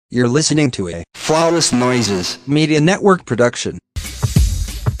You're listening to a Flawless Noises Media Network production.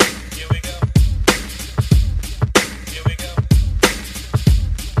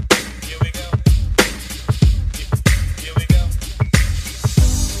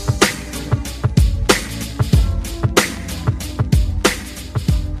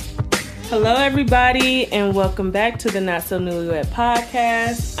 Hello, everybody, and welcome back to the Not So Newlywed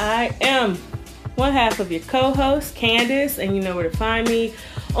Podcast. I am one half of your co-host, Candace, and you know where to find me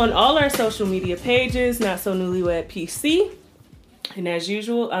on all our social media pages, Not So Newlywed PC. And as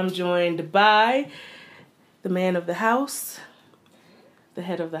usual, I'm joined by the man of the house, the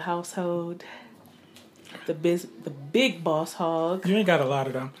head of the household, the big boss hog. You ain't got a lot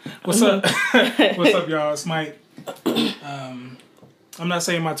of them. What's up? What's up, y'all? It's Mike. I'm not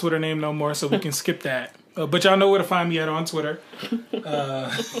saying my Twitter name no more, so we can skip that. But y'all know where to find me at on Twitter.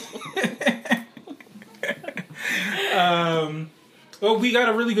 Well, we got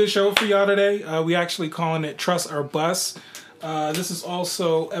a really good show for y'all today. We actually calling it Trust or Bust. This is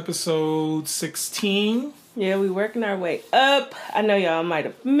also episode 16. Yeah, we working our way up. I know y'all might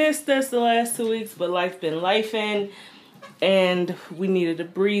have missed us the last 2 weeks, but life's been lifing, and we needed a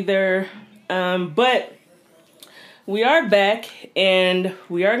breather. But we are back, and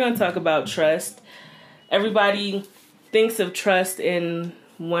we are going to talk about trust. Everybody thinks of trust in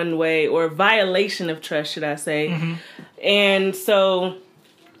one way, or violation of trust, should I say. Mm-hmm. And so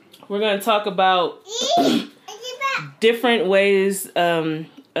we're going to talk about different ways of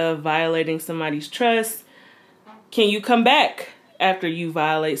violating somebody's trust. Can you come back after you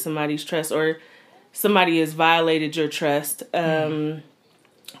violate somebody's trust, or somebody has violated your trust? We're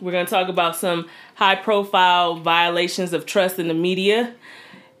going to talk about some high-profile violations of trust in the media.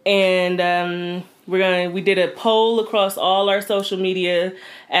 And we did a poll across all our social media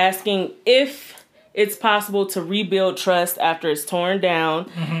asking if it's possible to rebuild trust after it's torn down.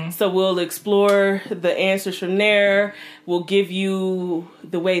 Mm-hmm. So we'll explore the answers from there. We'll give you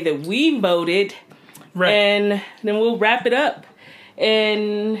the way that we voted. Right. And then we'll wrap it up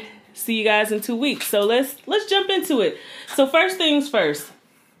and see you guys in 2 weeks. So let's jump into it. So first things first.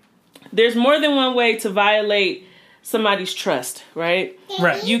 There's more than one way to violate somebody's trust, right?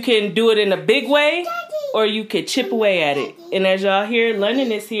 Right. You can do it in a big way, or you could chip away at it. And as y'all hear,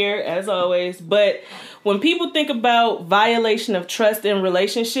 London is here, as always. But when people think about violation of trust in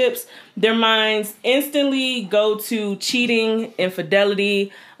relationships, their minds instantly go to cheating,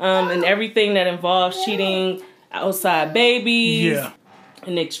 infidelity, and everything that involves cheating, outside babies,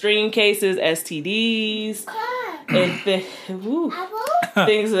 in extreme cases, STDs, and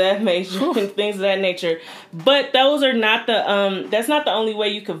things of that nature. But those are not that's not the only way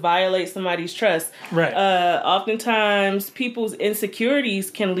you could violate somebody's trust. Right. Oftentimes people's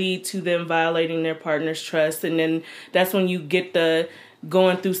insecurities can lead to them violating their partner's trust. And then that's when you get the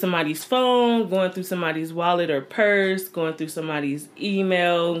going through somebody's phone, going through somebody's wallet or purse, going through somebody's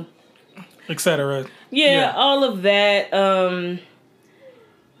email, etc. Yeah, all of that.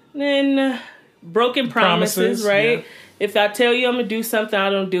 Then broken promises, right? Yeah. If I tell you I'm gonna do something, I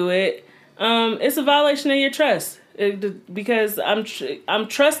don't do it. It's a violation of your trust because I'm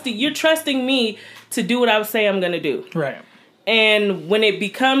trusting. You're trusting me to do what I say I'm gonna do. Right. And when it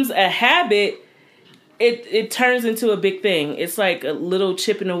becomes a habit, it turns into a big thing. It's like a little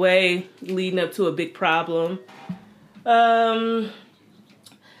chipping away, leading up to a big problem. Lying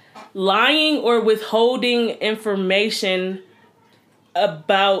or withholding information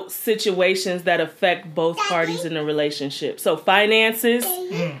about situations that affect both parties in the relationship. So finances,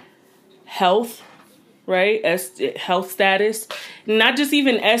 health, right? Health status. Not just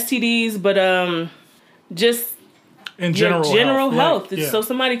even STDs, but just in general health. Right. Yeah. So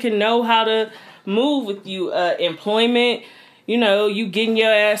somebody can know how to move with you. Employment, you getting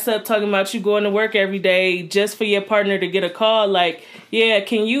your ass up talking about you going to work every day just for your partner to get a call like, yeah,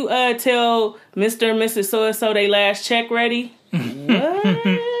 can you tell Mr. and Mrs. So-and-so they last check ready?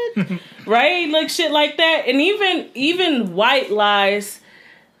 What? Right? Like shit like that. And even white lies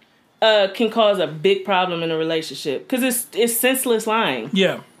can cause a big problem in a relationship because it's senseless lying.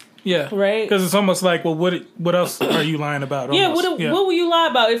 Yeah. Right? Because it's almost like, well, what else are you lying about? Almost. What will you lie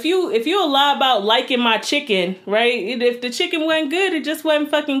about? If you lie about liking my chicken, right? If the chicken wasn't good, it just wasn't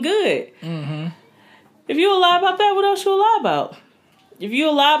fucking good. Mm-hmm. If you lie about that, what else you lie about? If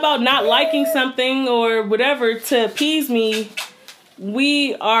you lie about not liking something or whatever to appease me,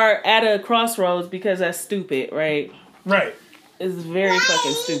 we are at a crossroads because that's stupid, right? Right. It's very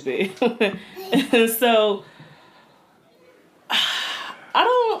fucking stupid. And so,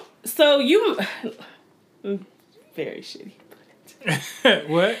 very shitty.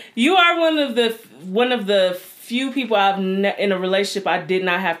 What? You are one of the few people in a relationship, I did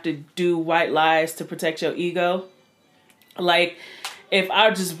not have to do white lies to protect your ego. Like, if I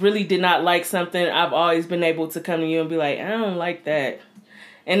just really did not like something, I've always been able to come to you and be like, I don't like that.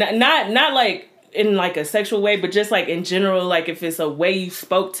 And not like in like a sexual way, but just like in general, like if it's a way you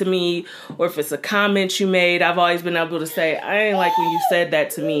spoke to me or if it's a comment you made, I've always been able to say, I ain't like when you said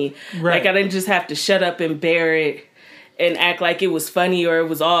that to me. Right. Like I didn't just have to shut up and bear it and act like it was funny or it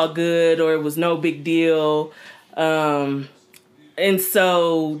was all good or it was no big deal. And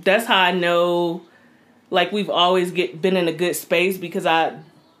so that's how I know, like, we've always been in a good space because I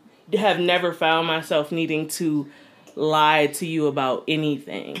have never found myself needing to lie to you about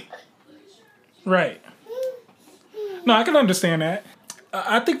anything. Right. No, I can understand that.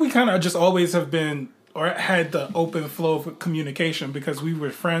 I think we kind of just always have been, or had the open flow of communication because we were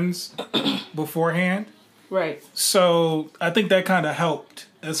friends beforehand. Right. So I think that kind of helped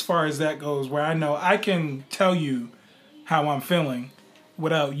as far as that goes, where I know I can tell you how I'm feeling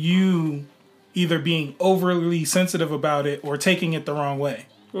without you either being overly sensitive about it or taking it the wrong way.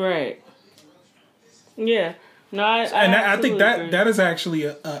 Right. Yeah. No, I think that agree. that is actually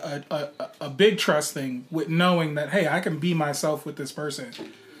a big trust thing, with knowing that, hey, I can be myself with this person.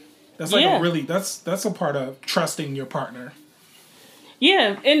 That's like that's a part of trusting your partner.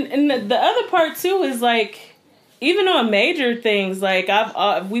 Yeah, and the other part too is like, even on major things, like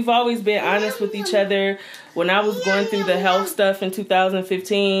we've always been honest with each other. When I was going through the health stuff in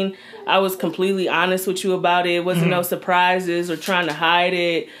 2015, I was completely honest with you about it. It wasn't no surprises or trying to hide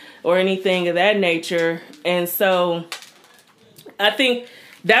it or anything of that nature. And so I think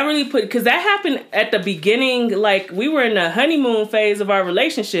that really because that happened at the beginning, like we were in the honeymoon phase of our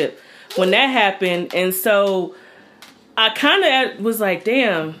relationship when that happened. And so I kind of was like,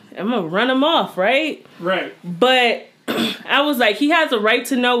 damn, I'm going to run him off, right? Right. But I was like, he has a right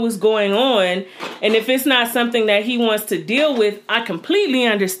to know what's going on. And if it's not something that he wants to deal with, I completely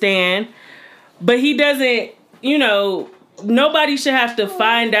understand. But he doesn't, nobody should have to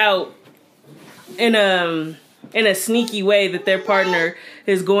find out in a sneaky way that their partner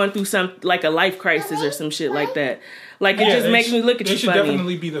is going through like a life crisis or some shit like that. Like, it just makes me look at you funny. They should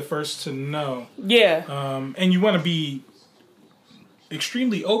definitely be the first to know. Yeah. And you want to be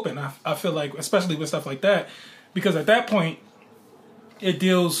extremely open, I feel like, especially with stuff like that. Because at that point, it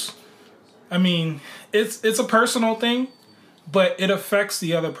deals... I mean, it's a personal thing, but it affects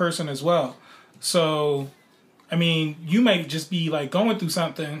the other person as well. So, I mean, you might just be, like, going through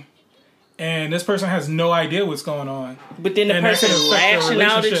something... and this person has no idea what's going on. But then the person is lashing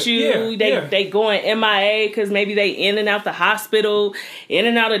out at you. They going MIA because maybe they in and out the hospital, in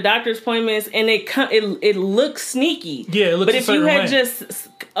and out of doctor's appointments, and it looks sneaky. Yeah, it looks. But if you had just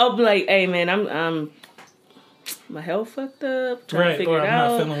like, hey man, I'm my health fucked up, trying to figure it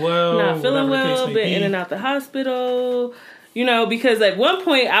out. Not feeling well. Been in and out the hospital. Because at one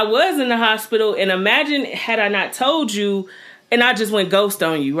point I was in the hospital, and imagine had I not told you. And I just went ghost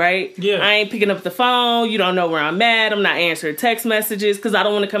on you, right? Yeah. I ain't picking up the phone. You don't know where I'm at. I'm not answering text messages because I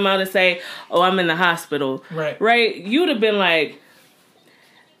don't want to come out and say, oh, I'm in the hospital. Right. Right? You'd have been like,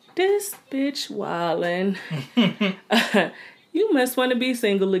 this bitch wildin'. You must want to be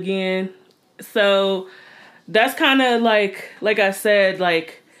single again. So that's kind of like I said,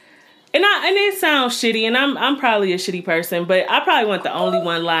 like, and it sounds shitty, and I'm probably a shitty person, but I probably wasn't the only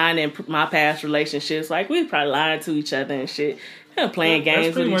one lying in my past relationships. Like, we probably lying to each other and shit. Playing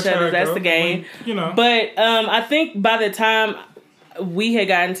games with each other. That's the game. But I think by the time we had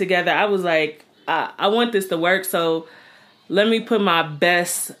gotten together, I was like, I want this to work, so let me put my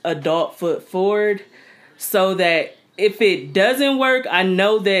best adult foot forward so that if it doesn't work, I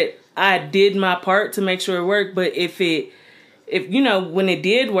know that I did my part to make sure it worked. But if when it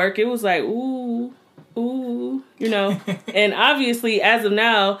did work, it was like, ooh, and obviously as of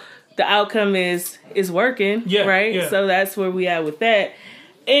now, the outcome is working, right? Yeah. So that's where we at with that.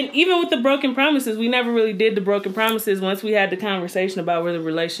 And even with the broken promises, we never really did the broken promises. Once we had the conversation about where the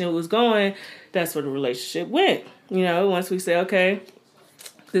relationship was going, that's where the relationship went. Once we say, okay,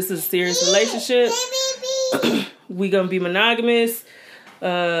 this is a serious relationship, we gonna be monogamous,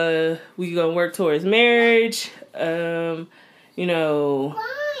 we gonna work towards marriage,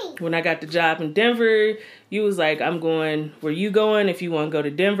 when I got the job in Denver, you was like, I'm going where you going. If you want to go to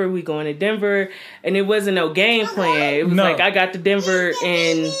Denver, we going to Denver. And it wasn't no game plan. It was like, I got to Denver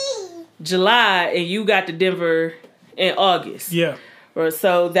in July and you got to Denver in August. Yeah.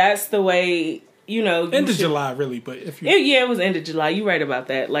 So that's the way, End of July, really. But if you... it was end of July. You right about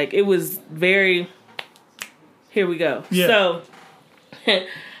that. Like, it was very, here we go. Yeah. So,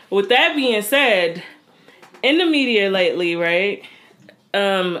 with that being said... in the media lately, right?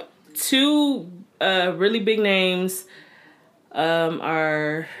 Two really big names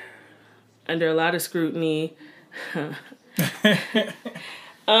are under a lot of scrutiny.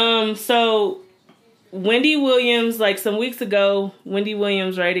 So Wendy Williams, like some weeks ago, Wendy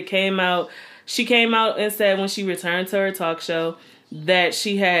Williams, right? She came out and said when she returned to her talk show that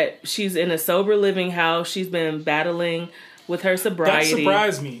she's in a sober living house. She's been battling with her sobriety. That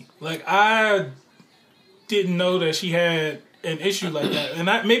surprised me. Like, I didn't know that she had an issue like that. And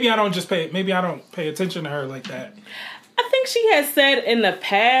maybe I don't pay attention to her like that. I think she has said in the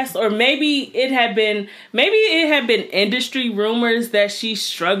past, or maybe it had been industry rumors that she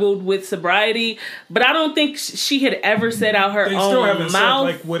struggled with sobriety, but I don't think she had ever said out her own mouth. They still haven't said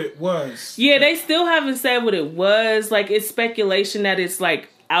like what it was. Yeah, they still haven't said what it was. Like, it's speculation that it's like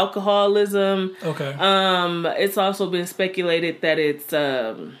alcoholism. Okay. It's also been speculated that it's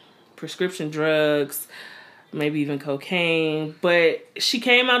prescription drugs, maybe even cocaine. But she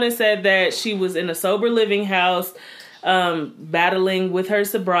came out and said that she was in a sober living house, battling with her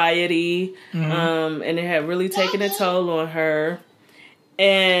sobriety, and it had really taken a toll on her.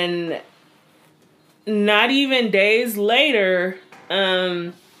 And not even days later,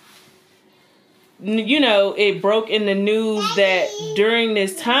 it broke in the news that during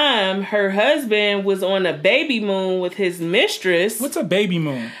this time, her husband was on a baby moon with his mistress. What's a baby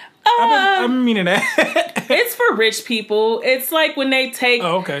moon? I've been meaning that. It's for rich people. It's like when they take...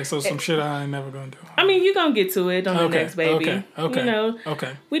 Oh, okay. So some shit I ain't never gonna do. I mean, you're gonna get to it on the next baby. Okay.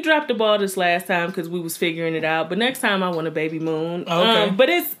 Okay. We dropped the ball this last time because we was figuring it out. But next time I want a baby moon. Okay. But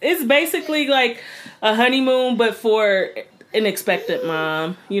it's basically like a honeymoon, but for an expectant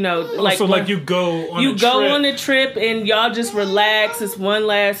mom. You go on a trip and y'all just relax. It's one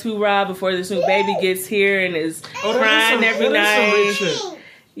last hoorah before this new baby gets here and is crying every night.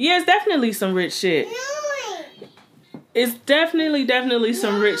 Yeah, it's definitely some rich shit. It's definitely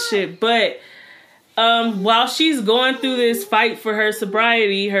some rich shit. But while she's going through this fight for her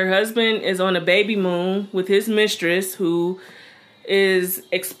sobriety, her husband is on a baby moon with his mistress, who is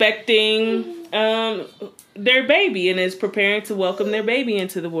expecting their baby and is preparing to welcome their baby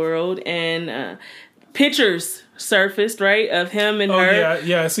into the world. And pictures surfaced, right, of him and her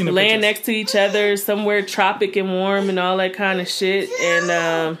I seen the laying pictures next to each other somewhere tropic and warm and all that kind of shit.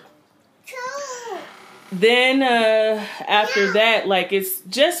 And then after that, like, it's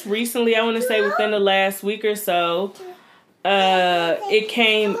just recently, I want to say within the last week or so, it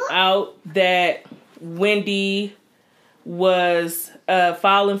came out that Wendy was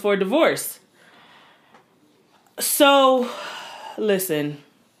filing for divorce. So, listen,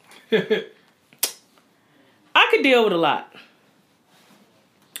 I could deal with a lot.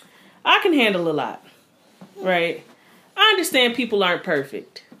 I can handle a lot, right? I understand people aren't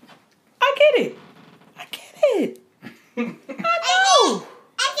perfect. I get it. I know.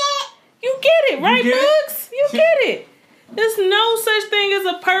 You get it, right, Bugs? You get it. There's no such thing as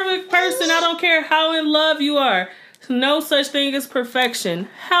a perfect person. I don't care how in love you are. There's no such thing as perfection.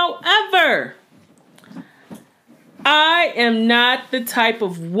 However, I am not the type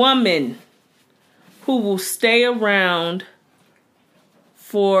of woman who will stay around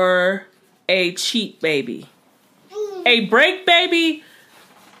for a cheat baby. A break baby?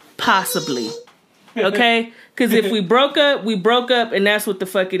 Possibly. Okay? Because if we broke up, and that's what the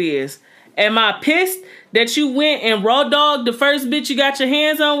fuck it is. Am I pissed that you went and raw dogged the first bitch you got your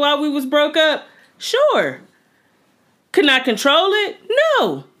hands on while we was broke up? Sure. Can I control it?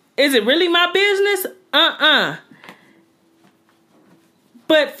 No. Is it really my business?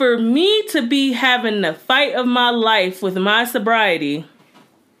 But for me to be having the fight of my life with my sobriety,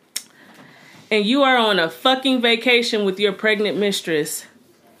 and you are on a fucking vacation with your pregnant mistress,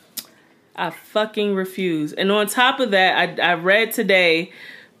 I fucking refuse. And on top of that, I read today,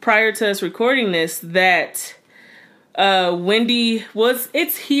 prior to us recording this, that Wendy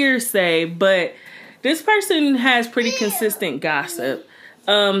it's hearsay, but this person has pretty consistent gossip,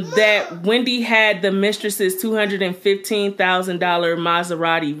 that Wendy had the mistress's $215,000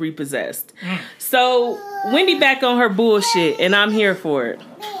 Maserati repossessed. So Wendy back on her bullshit, and I'm here for it.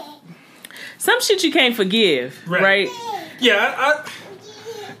 Some shit you can't forgive, right? Yeah,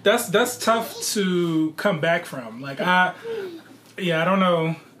 that's tough to come back from. Like, I don't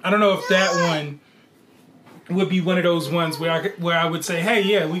know if that one would be one of those ones where I would say, hey,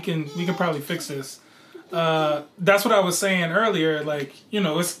 yeah, we can probably fix this. That's what I was saying earlier. Like,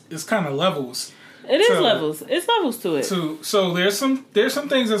 it's kind of levels. It is levels. It's levels to it. So there's some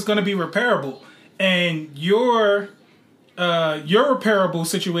things that's going to be repairable, and your repairable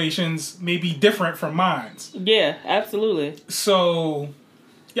situations may be different from mine. Yeah, absolutely. So,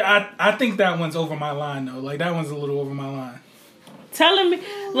 yeah, I think that one's over my line though. Like, that one's a little over my line. Telling me,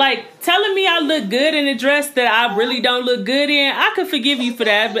 Like, telling me I look good in a dress that I really don't look good in, I could forgive you for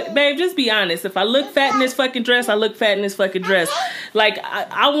that. But, babe, just be honest. If I look fat in this fucking dress, I look fat in this fucking dress. Like,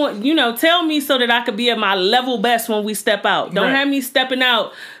 I want, tell me so that I could be at my level best when we step out. Don't have me stepping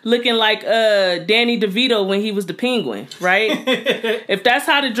out looking like Danny DeVito when he was the Penguin, right? If that's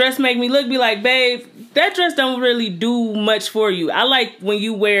how the dress make me look, be like, babe, that dress don't really do much for you. I like when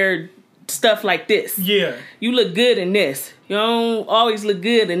you wear stuff like this. Yeah. You look good in this. You don't always look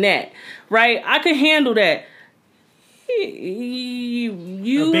good in that. Right? I can handle that.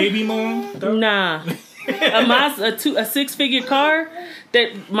 You a baby moon? Nah. a 6-figure car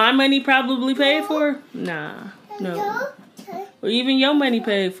that my money probably paid for? Nah. No. Or even your money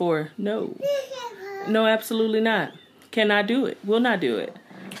paid for? No. No, absolutely not. Cannot do it. Will not do it.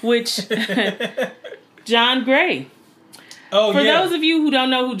 Which John Gray. Oh, For those of you who don't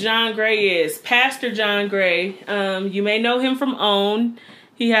know who John Gray is, Pastor John Gray, you may know him from OWN.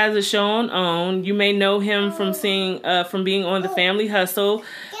 He has a show on OWN. You may know him from being on The Family Hustle,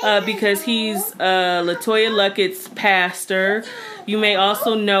 because he's LaToya Luckett's pastor. You may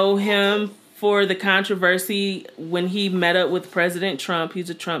also know him for the controversy when he met up with President Trump. He's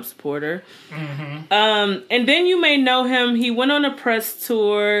a Trump supporter. Mm-hmm. And then you may know him. He went on a press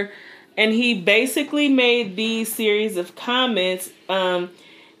tour. And he basically made these series of comments.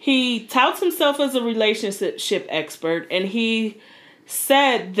 He touts himself as a relationship expert, and he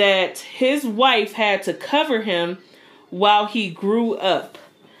said that his wife had to cover him while he grew up.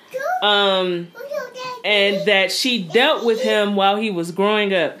 And that she dealt with him while he was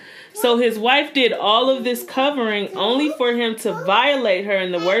growing up. So his wife did all of this covering only for him to violate her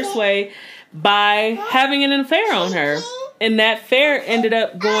in the worst way by having an affair on her. And that affair ended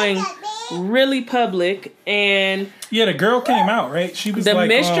up going really public, and the girl came out, right? She was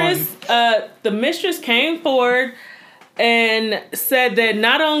the mistress came forward and said that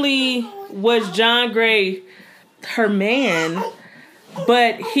not only was John Gray her man,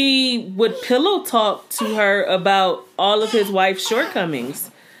 but he would pillow talk to her about all of his wife's shortcomings.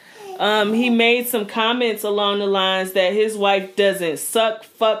 He made some comments along the lines that his wife doesn't suck,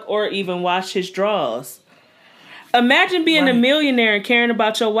 fuck, or even wash his drawers. Imagine being a millionaire and caring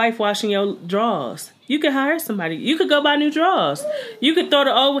about your wife washing your drawers. You could hire somebody. You could go buy new drawers. You could throw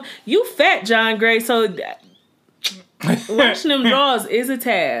the old... You fat, John Gray, so washing them drawers is a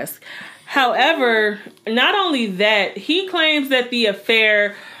task. However, not only that, he claims that the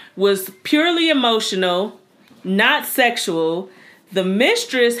affair was purely emotional, not sexual. The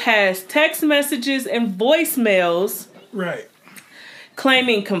mistress has text messages and voicemails. Right.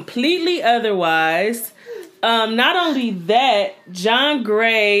 Claiming completely otherwise. Not only that, John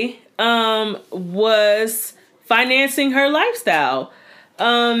Gray was financing her lifestyle.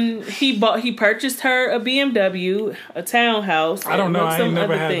 He purchased her a BMW, a townhouse. I don't know. I ain't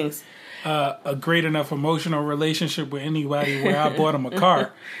never had a great enough emotional relationship with anybody where I bought him a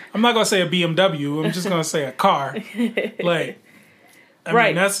car. I'm not gonna say a BMW. I'm just gonna say a car. Like, I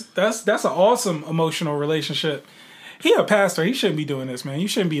mean, that's an awesome emotional relationship. He a pastor. He shouldn't be doing this, man. You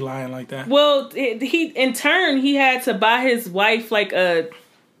shouldn't be lying like that. Well, he had to buy his wife like a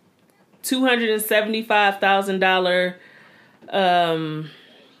 $275,000,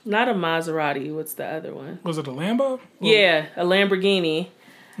 not a Maserati. What's the other one? Was it a Lambo? Yeah, a Lamborghini.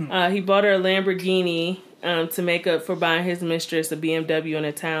 He bought her a Lamborghini to make up for buying his mistress a BMW and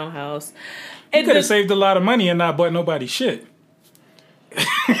a townhouse. He could have saved a lot of money and not bought nobody shit.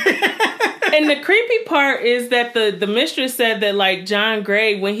 And the creepy part is that the mistress said that, like, John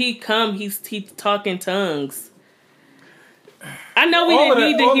Gray, when he come, he's talking tongues. I know we didn't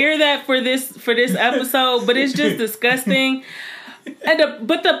need to hear that for this episode, but it's just disgusting. And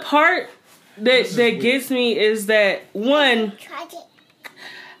but the part that gets me is that, one,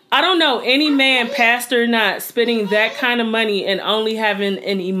 I don't know any man, pastor or not, spending that kind of money and only having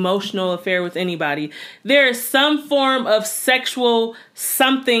an emotional affair with anybody. There is some form of sexual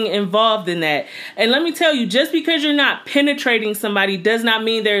something involved in that. And let me tell you, just because you're not penetrating somebody does not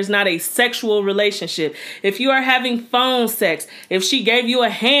mean there is not a sexual relationship. If you are having phone sex, if she gave you a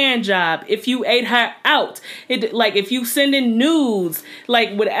hand job, if you ate her out, if you send in nudes,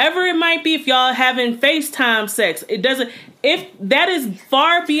 like whatever it might be, if y'all having FaceTime sex, it doesn't... If that is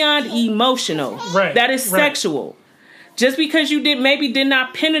far beyond emotional, right, that is sexual. Just because you did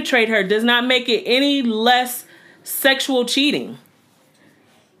not penetrate her does not make it any less sexual cheating.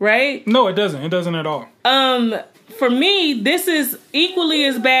 Right? No, it doesn't. It doesn't at all. For me, this is equally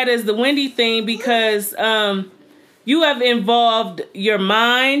as bad as the Wendy thing because you have involved your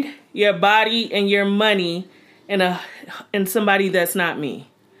mind, your body, and your money in somebody that's not me.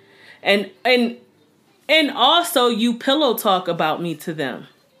 And also, you pillow talk about me to them.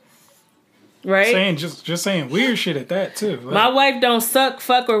 right? Just saying weird shit at that too. Like, my wife don't suck,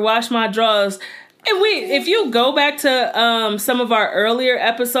 fuck, or wash my drawers. And if you go back to some of our earlier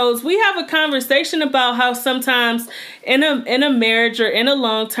episodes, we have a conversation about how sometimes in a marriage or in a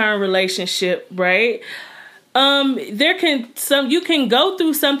long-term relationship, right? You can go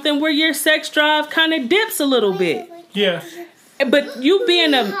through something where your sex drive kind of dips a little bit. Yeah. But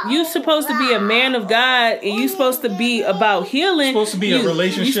you supposed to be a man of God, and you supposed to be about healing. You're supposed to be a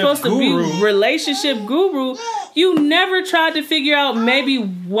relationship You're supposed guru. to be relationship guru. You never tried to figure out maybe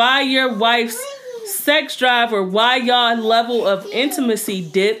why your wife's sex drive or why y'all level of intimacy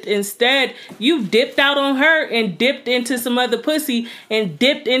dipped. Instead, you dipped out on her and dipped into some other pussy and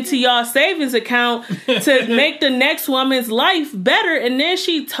dipped into y'all savings account to make the next woman's life better, and then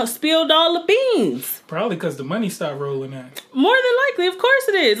she spilled all the beans. Probably because the money stopped rolling out. More than likely, of course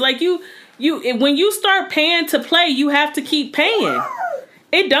it is. Like you when you start paying to play, you have to keep paying.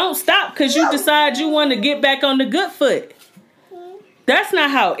 It don't stop because you decide you want to get back on the good foot. That's not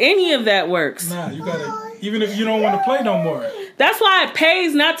how any of that works. Nah, you gotta, even if you don't want to play no more. That's why it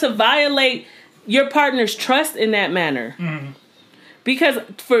pays not to violate your partner's trust in that manner. Mm-hmm. Because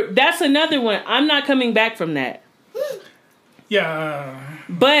that's another one. I'm not coming back from that. Yeah.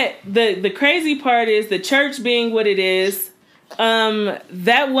 But the crazy part is the church being what it is.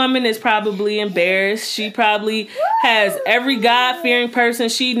 That woman is probably embarrassed. She probably has every God-fearing person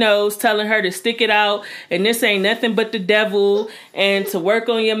she knows telling her to stick it out, and this ain't nothing but the devil, and to work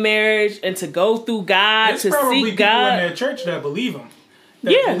on your marriage, and to go through God, There's to probably seek people God. in that church that believe him.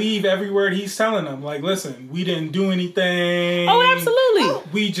 That believe every word he's telling them. Like, listen, we didn't do anything. Oh, absolutely.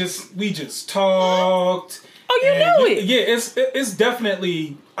 We just talked. Oh, you know it. Yeah, it's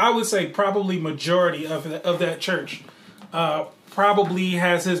definitely, I would say probably majority of that church probably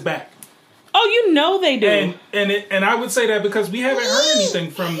has his back. Oh, you know they do. And I would say that because we haven't heard anything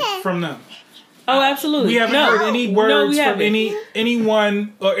from them. Oh, absolutely. We haven't heard any words from haven't.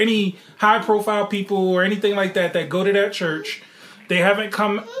 anyone or any high profile people or anything like that go to that church. They haven't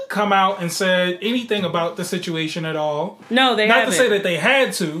come out and said anything about the situation at all. No, they haven't. Not to say that they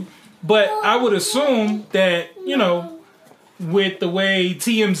had to, but I would assume that, with the way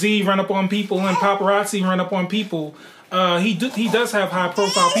TMZ run up on people and paparazzi run up on people, he does have high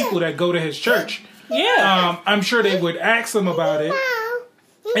profile people that go to his church. Yeah. I'm sure they would ask him about it.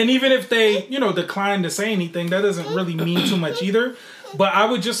 And even if they, decline to say anything, that doesn't really mean too much either. But I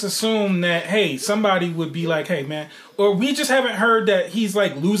would just assume that, hey, somebody would be like, hey, man. Or we just haven't heard that he's,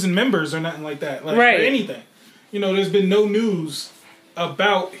 like, losing members or nothing like that. Like, right. Or anything. There's been no news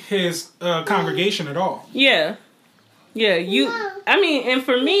about his congregation at all. Yeah. Yeah, and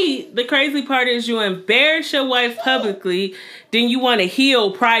for me, the crazy part is you embarrass your wife publicly, then you want to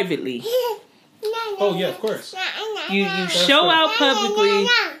heal privately. Oh, yeah, of course. You show out publicly.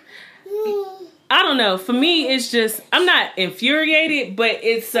 I don't know. For me, it's just, I'm not infuriated, but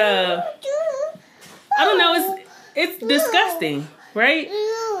it's, I don't know, it's disgusting, right?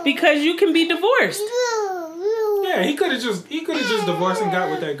 Because you can be divorced. Yeah, he could have just divorced and got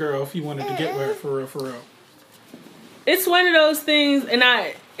with that girl if he wanted to get with her for real. It's one of those things, and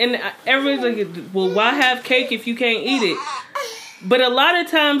everybody's like, well, why have cake if you can't eat it? But a lot of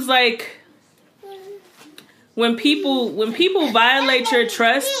times, like, when people violate your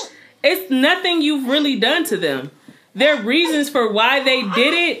trust, it's nothing you've really done to them. Their reasons for why they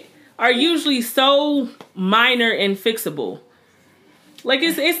did it are usually so minor and fixable. Like,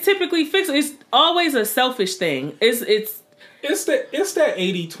 it's typically fixable. It's always a selfish thing. It's that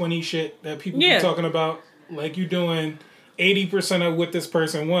 80-20 shit that people be talking about. Like, you doing 80% of what this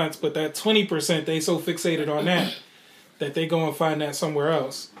person wants, but that 20% they so fixated on that they go and find that somewhere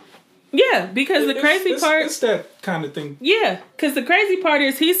else. Yeah, because the crazy part... It's that kind of thing. Yeah, because the crazy part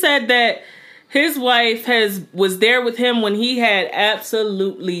is he said that his wife was there with him when he had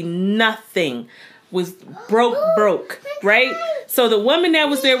absolutely nothing. Was broke, right? So the woman that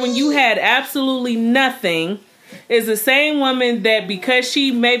was there when you had absolutely nothing is the same woman that, because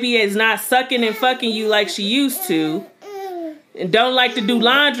she maybe is not sucking and fucking you like she used to, and don't like to do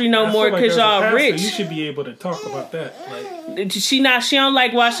laundry no more because y'all rich. You should be able to talk about that. Like, she don't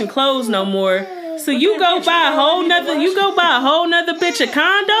like washing clothes no more. So you go buy a whole nother bitch a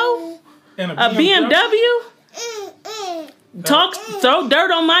condo, and a BMW. Throw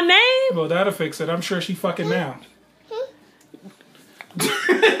dirt on my name. Well, that'll fix it. I'm sure she fucking now.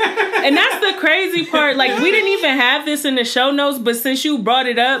 And that's the crazy part. Like, we didn't even have this in the show notes, but since you brought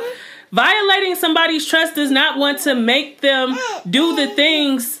it up, violating somebody's trust does not want to make them do the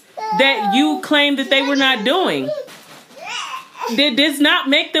things that you claim that they were not doing. It does not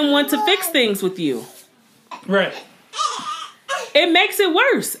make them want to fix things with you. Right. It makes it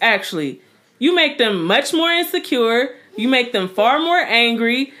worse, actually. You make them much more insecure. You make them far more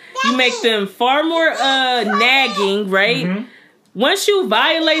angry. You make them far more nagging, right? Mm-hmm. Once you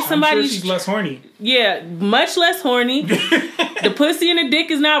violate somebody's... I'm sure she's less horny. Yeah, much less horny. The pussy and the dick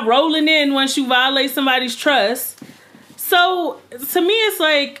is not rolling in once you violate somebody's trust. So, to me, it's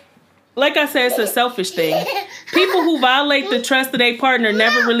like I said, it's a selfish thing. People who violate the trust of their partner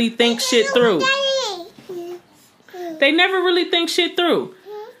never really think shit through. They never really think shit through.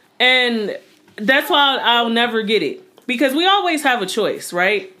 And that's why I'll never get it. Because we always have a choice,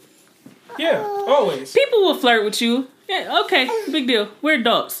 right? Yeah, always. People will flirt with you. Yeah, okay, big deal. We're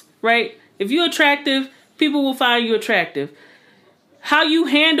adults, right? If you're attractive, people will find you attractive. How you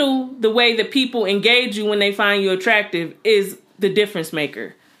handle the way that people engage you when they find you attractive is the difference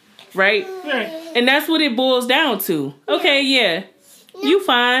maker, right? Right. And that's what it boils down to. Okay, yeah, you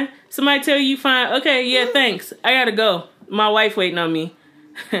fine. Somebody tell you fine. Okay, yeah, thanks. I gotta go. My wife waiting on me.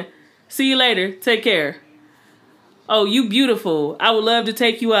 See you later. Take care. Oh, you beautiful. I would love to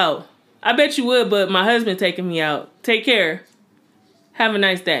take you out. I bet you would, but my husband taking me out. Take care. Have a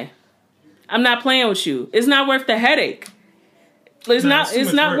nice day. I'm not playing with you. It's not worth the headache. It's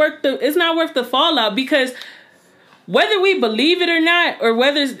not worth the fallout, because whether we believe it or not, or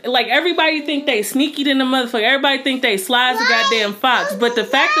whether like everybody think they sneaky than the motherfucker, everybody think they sly as a goddamn fox. But the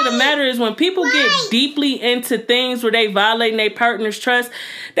fact of the matter is, when people get deeply into things where they violating their partner's trust,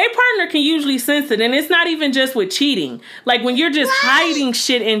 their partner can usually sense it. And it's not even just with cheating. Like when you're just hiding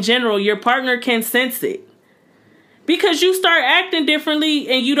shit in general, your partner can sense it. Because you start acting differently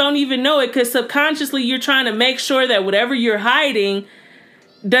and you don't even know it, because subconsciously you're trying to make sure that whatever you're hiding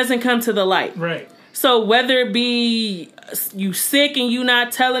doesn't come to the light. Right. So whether it be you sick and you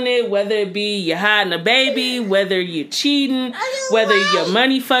not telling it, whether it be you hiding a baby, whether you're cheating, whether your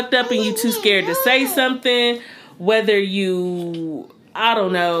money fucked up and you too scared to say something, whether you, I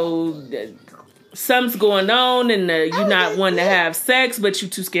don't know, something's going on and you not wanting to have sex, but you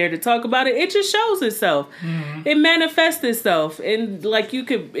too scared to talk about it. It just shows itself. Mm-hmm. It manifests itself, and like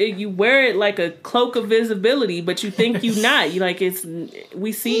you wear it like a cloak of visibility, but you think you not. You like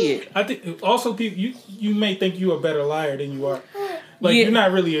we see it. I think also people you may think you're a better liar than you are. Like you're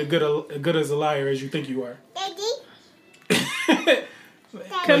not really as good as a liar as you think you are.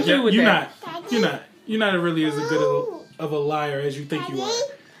 Come through with that. You're not really as good of a liar as you think you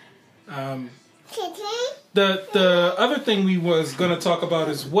are. The other thing we was gonna talk about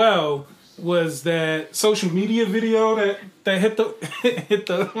as well was that social media video that hit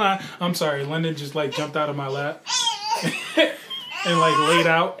the line. I'm sorry, London just like jumped out of my lap and like laid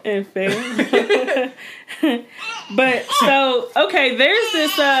out. And fair. But so okay, there's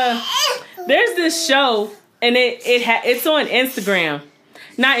this show, and it's on Instagram.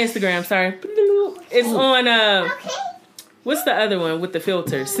 Not Instagram, sorry. It's on what's the other one with the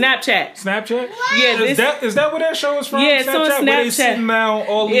filter? Snapchat. Snapchat? Yeah. Is that where that show is from? Yeah, it's on Snapchat. Where they sitting down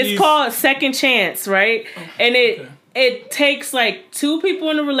it's called Second Chance, right? And it takes like two people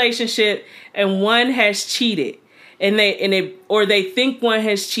in a relationship and one has cheated. And they think one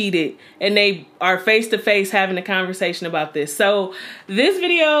has cheated, and they are face to face having a conversation about this. So this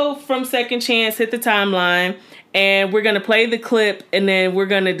video from Second Chance hit the timeline, and we're gonna play the clip, and then we're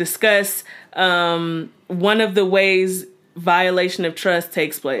gonna discuss one of the ways violation of trust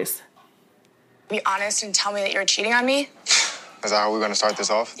takes place. Be honest and tell me that you're cheating on me. Is that how we're going to start this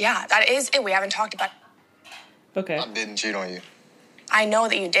off? Yeah, that is it. We haven't talked about it. Okay. I didn't cheat on you. I know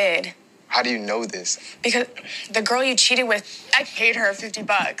that you did. How do you know this? Because the girl you cheated with, I paid her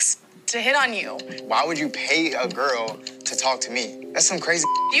 $50 to hit on you. Why would you pay a girl to talk to me? That's some crazy.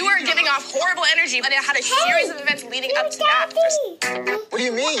 You were giving off horrible energy, and it had a series of events leading up to that. What do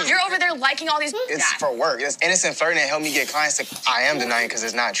you mean? You're over there liking all these. It's for work. It's innocent flirting that helped me get clients. I am denying because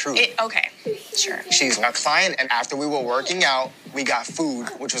it's not true. Okay, sure. She's a client, and after we were working out, we got food,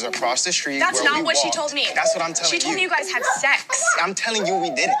 which was across the street. That's not what she told me. That's what I'm telling you. She told me you guys had sex. I'm telling you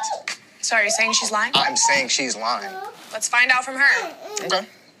we didn't. So are you saying she's lying? I'm saying she's lying. Let's find out from her. Okay.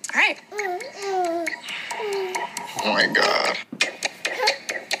 All right. Oh my God.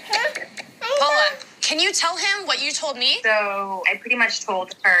 Paula, can you tell him what you told me? So I pretty much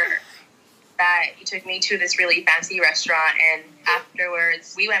told her that you took me to this really fancy restaurant, and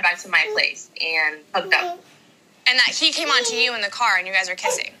afterwards we went back to my place and hooked up. And that he came on to you in the car and you guys were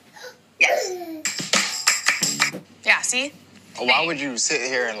kissing. Yes. Yeah, see? Why would you sit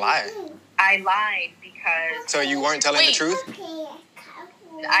here and lie? I lied because So you weren't telling the truth?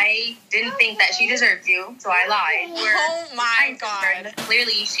 I didn't think that she deserved you, so I lied. Oh my God.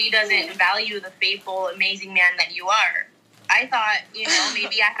 Clearly, she doesn't value the faithful, amazing man that you are. I thought,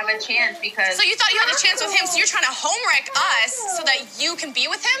 maybe I have a chance because... So you thought you had a chance with him, so you're trying to home wreck us so that you can be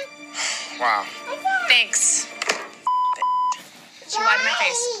with him? Wow. Thanks. She lied in my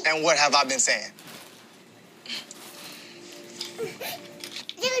face. And what have I been saying?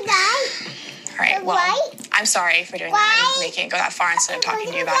 All right, well, I'm sorry for doing that and making it go that far instead of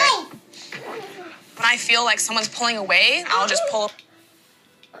talking to you about it. When I feel like someone's pulling away, I'll just pull.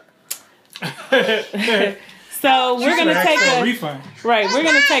 So we're gonna take a refund. Right, we're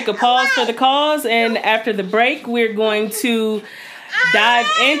gonna take a pause for the cause, and after the break, we're going to dive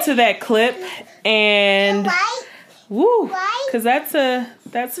into that clip and woo, because that's a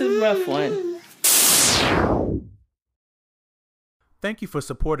rough one. Thank you for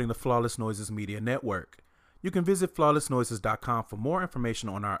supporting the Flawless Noises Media Network. You can visit flawlessnoises.com for more information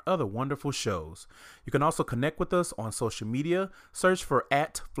on our other wonderful shows. You can also connect with us on social media. Search for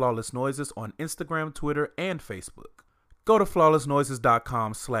 @FlawlessNoises on Instagram, Twitter, and Facebook. Go to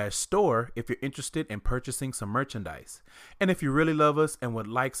flawlessnoises.com/store if you're interested in purchasing some merchandise. And if you really love us and would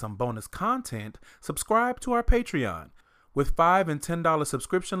like some bonus content, subscribe to our Patreon. With $5 and $10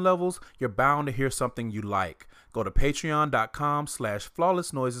 subscription levels, you're bound to hear something you like. Go to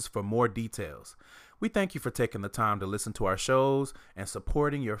patreon.com/flawlessnoises for more details. We thank you for taking the time to listen to our shows and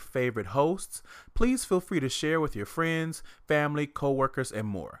supporting your favorite hosts. Please feel free to share with your friends, family, coworkers, and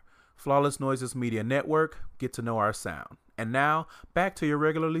more. Flawless Noises Media Network, get to know our sound. And now, back to your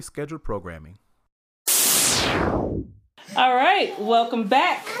regularly scheduled programming. All right, welcome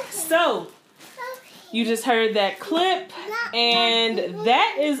back. So, you just heard that clip, and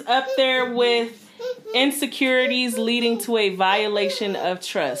that is up there with insecurities leading to a violation of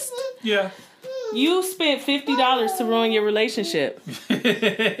trust. Yeah. You spent $50 to ruin your relationship.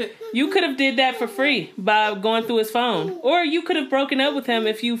 You could have did that for free by going through his phone. Or you could have broken up with him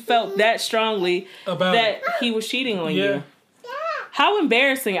if you felt that strongly that he was cheating on you. How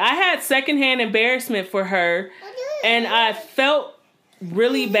embarrassing. I had secondhand embarrassment for her, and I felt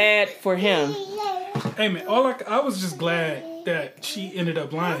really bad for him. Hey, man, I was just glad that she ended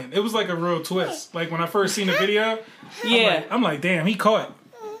up lying. It was like a real twist. Like, when I first seen the video, I'm like, damn, he caught.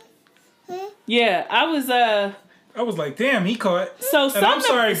 Yeah, I was like, damn, he caught. So and I'm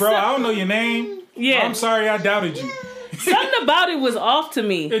sorry, bro. I don't know your name. Yeah. I'm sorry I doubted you. Something about it was off to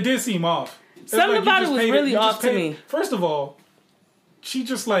me. It did seem off. Something about it was really off to me. First of all, she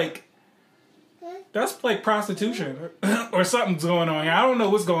just like, that's like prostitution or something's going on here. I don't know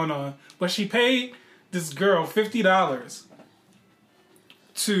what's going on. But she paid this girl $50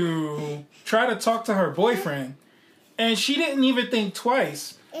 to try to talk to her boyfriend. And she didn't even think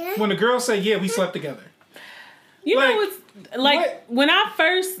twice when the girl said, yeah, we slept together. You know what's like when I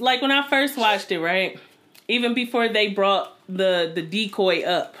first watched it, right? Even before they brought the decoy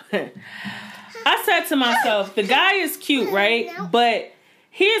up, I said to myself, the guy is cute, right? But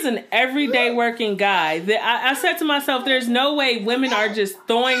he is an everyday working guy. I said to myself, there's no way women are just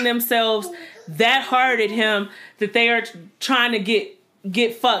throwing themselves that hard at him that they are trying to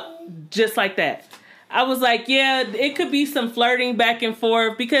get fucked just like that. I was like, yeah, it could be some flirting back and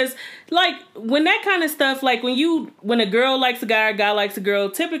forth because, like, when that kind of stuff, like when a girl likes a guy or a guy likes a girl,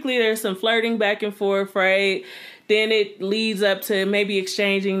 typically there's some flirting back and forth, right? Then it leads up to maybe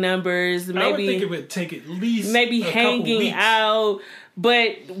exchanging numbers. Maybe, I would think it would take at least maybe hanging out.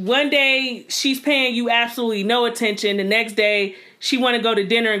 But one day she's paying you absolutely no attention. The next day she want to go to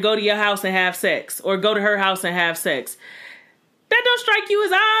dinner and go to your house and have sex, or go to her house and have sex. That don't strike you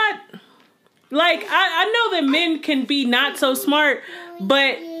as odd? Like, I know that men can be not so smart,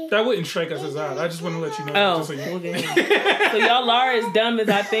 but that wouldn't strike us as odd. I just want to let you know. Oh, so y'all are as dumb as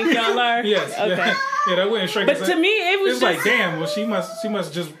I think y'all are? Yes. Okay. Yeah, that wouldn't strike us. But to me, it was just like, damn. Well, she must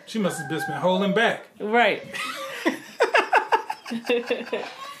have just been holding back. Right.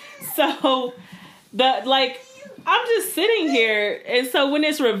 So I'm just sitting here, and so when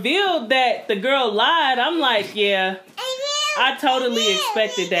it's revealed that the girl lied, I'm like, yeah, I totally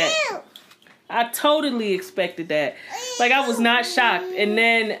expected that. Like, I was not shocked. And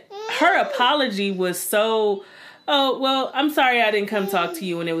then her apology was so, oh, well, I'm sorry I didn't come talk to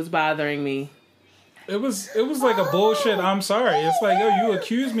you and it was bothering me. It was like a bullshit, I'm sorry. It's like, yo, you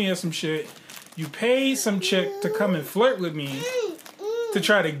accused me of some shit. You paid some chick to come and flirt with me to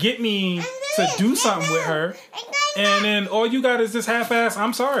try to get me to do something with her. And then all you got is this half-ass,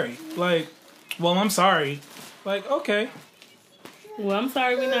 I'm sorry. Like, well, I'm sorry. Like, okay. Well, I'm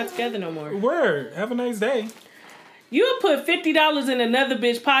sorry we're not together no more. Word. Have a nice day. You would put $50 in another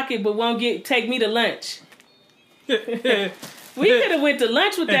bitch pocket, but won't take me to lunch. We could have went to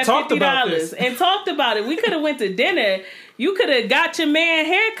lunch with that $50 and talked about it. We could have went to dinner. You could have got your man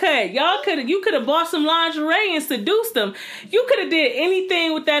haircut. You could have bought some lingerie and seduced him. You could have did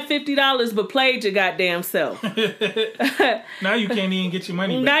anything with that $50 but played your goddamn self. Now you can't even get your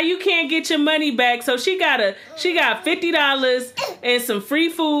money back. Now you can't get your money back. So she got $50 and some free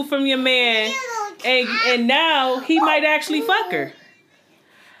food from your man, and now he might actually fuck her.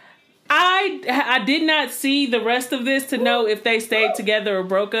 I did not see the rest of this to know if they stayed together or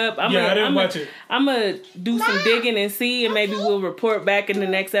broke up. I didn't watch it. I'm going to do some digging and see, and maybe we'll report back in the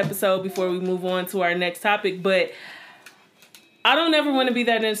next episode before we move on to our next topic. But I don't ever want to be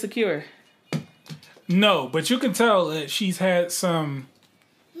that insecure. No, but you can tell that she's had some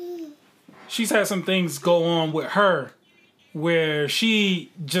things go on with her where she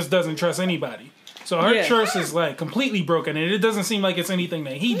just doesn't trust anybody. So her trust is like completely broken, and it doesn't seem like it's anything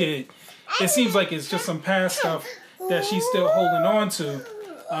that he did. It seems like it's just some past stuff that she's still holding on to,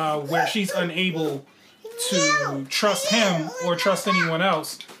 where she's unable to trust him or trust anyone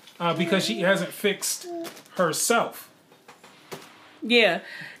else because she hasn't fixed herself. Yeah,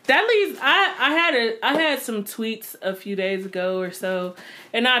 that leads. I had some tweets a few days ago or so,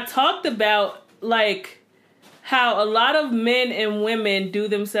 and I talked about like how a lot of men and women do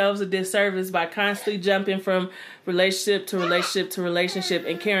themselves a disservice by constantly jumping from relationship to relationship to relationship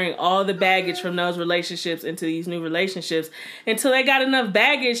and carrying all the baggage from those relationships into these new relationships until they got enough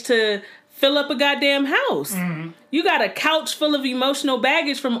baggage to fill up a goddamn house. Mm-hmm. You got a couch full of emotional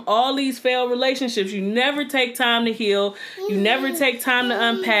baggage from all these failed relationships. You never take time to heal. You never take time to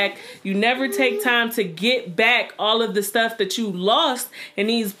unpack. You never take time to get back all of the stuff that you lost in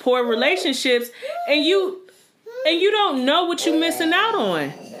these poor relationships, and you don't know what you're missing out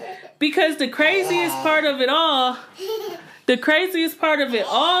on. Because the craziest part of it all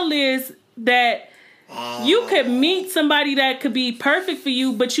is that you could meet somebody that could be perfect for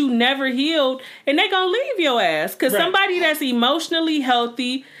you, but you never healed, and they're going to leave your ass. Because somebody that's emotionally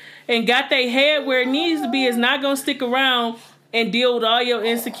healthy and got their head where it needs to be is not going to stick around and deal with all your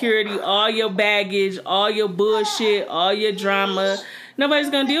insecurity, all your baggage, all your bullshit, all your drama.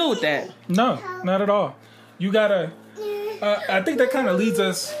 Nobody's going to deal with that. No, not at all. You gotta. I think that kind of leads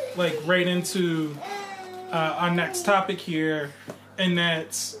us like right into our next topic here, and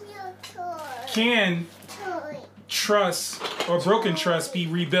that's, can trust or broken trust be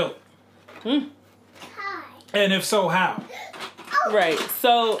rebuilt? And if so, how? Right.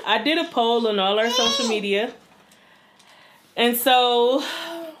 So I did a poll on all our social media, and so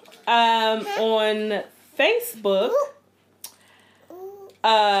on Facebook,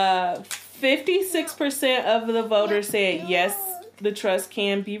 56% of the voters said yes, the trust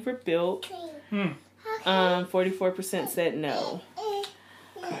can be rebuilt. 44% said no.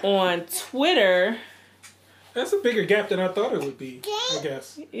 On Twitter, that's a bigger gap than I thought it would be, I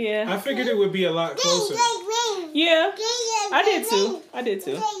guess. Yeah. I figured it would be a lot closer. Yeah, I did too. But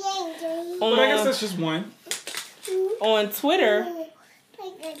I guess that's just one. On Twitter,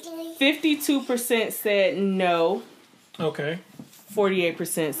 52% said no. Okay.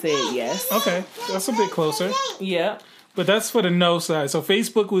 48% said yes. Okay, that's a bit closer. Yeah. But that's for the no side. So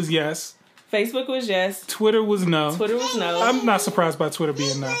Facebook was yes. Facebook was yes. Twitter was no. Twitter was no. I'm not surprised by Twitter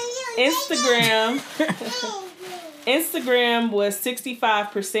being no. Instagram was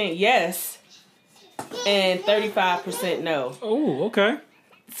 65% yes and 35% no. Oh, okay.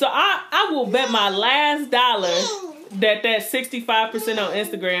 So I will bet my last dollar that 65% on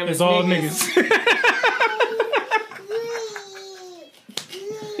Instagram is all niggas.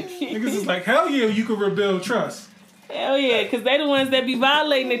 Niggas is like, hell yeah, you can rebuild trust. Hell yeah, because they the ones that be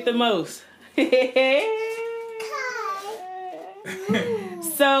violating it the most.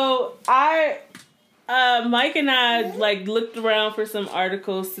 So Mike and I like looked around for some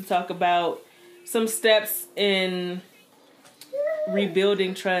articles to talk about some steps in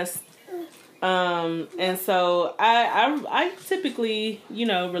rebuilding trust. And so I typically,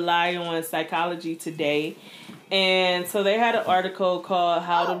 rely on Psychology Today. And so they had an article called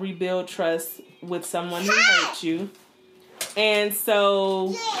How to Rebuild Trust with Someone Who Hurt You. And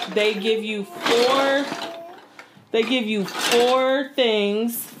so they give you four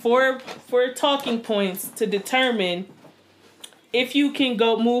things, four talking points to determine if you can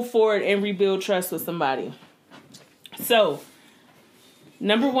move forward and rebuild trust with somebody. So,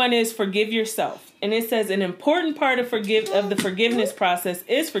 number 1 is forgive yourself. And it says an important part of the forgiveness process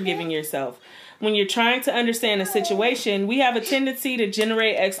is forgiving yourself. When you're trying to understand a situation, we have a tendency to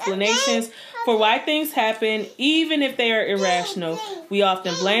generate explanations for why things happen, even if they are irrational. We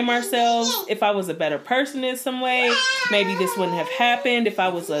often blame ourselves. If I was a better person in some way, maybe this wouldn't have happened. If I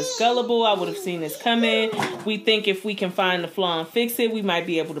was less gullible, I would have seen this coming. We think if we can find the flaw and fix it, we might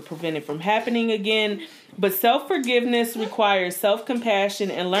be able to prevent it from happening again. But self-forgiveness requires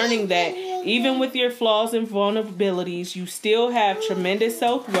self-compassion and learning that even with your flaws and vulnerabilities, you still have tremendous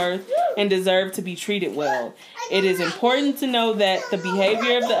self-worth and deserve to be treated well. It is important to know that the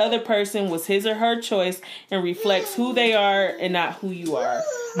behavior of the other person was his or her choice and reflects who they are and not who you are.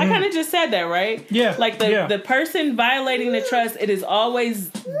 I kind of just said that, right? Yeah. Like the person violating the trust, it is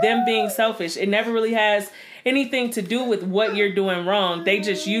always them being selfish. It never really has anything to do with what you're doing wrong. They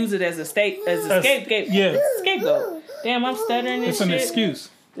just use it as a scapegoat. Damn, I'm stuttering this It's an shit. excuse.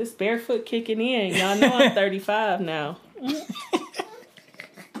 This barefoot kicking in. Y'all know I'm 35 now.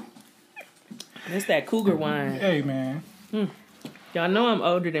 It's that cougar wine. Hey, man. Y'all know I'm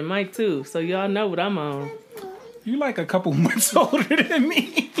older than Mike, too. So y'all know what I'm on. You like a couple months older than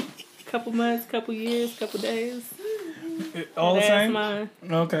me. Couple months, couple years, couple days. All the That's same? mine.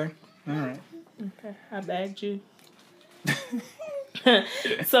 Okay. All right. Okay, I bagged you.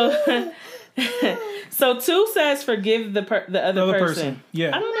 So 2 says forgive the other person.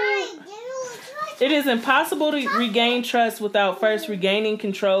 Yeah. I don't know. It is impossible to regain trust without first regaining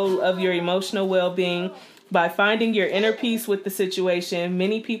control of your emotional well-being. By finding your inner peace with the situation,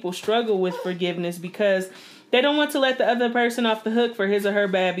 many people struggle with forgiveness because they don't want to let the other person off the hook for his or her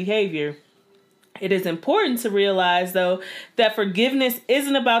bad behavior. It is important to realize, though, that forgiveness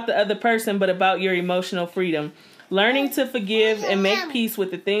isn't about the other person, but about your emotional freedom. Learning to forgive and make peace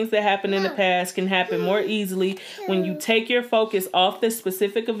with the things that happened in the past can happen more easily when you take your focus off the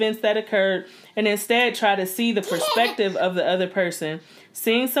specific events that occurred and instead try to see the perspective of the other person.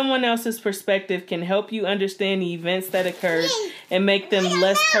 Seeing someone else's perspective can help you understand the events that occurred and make them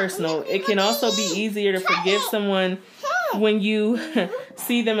less personal. It can also be easier to forgive someone when you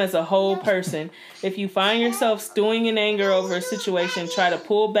see them as a whole person. If you find yourself stewing in anger over a situation, try to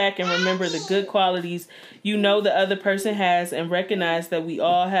pull back and remember the good qualities you know the other person has and recognize that we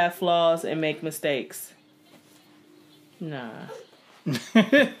all have flaws and make mistakes. Nah. Well,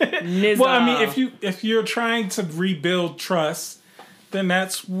 I mean, if you're trying to rebuild trust, then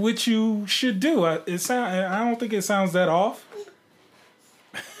that's what you should do. I don't think it sounds that off.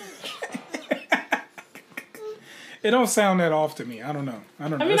 It don't sound that off to me. I don't know. I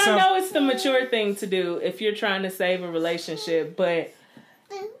mean, I know it's the mature thing to do if you're trying to save a relationship, but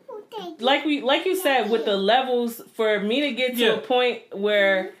like you said, with the levels, for me to get to a point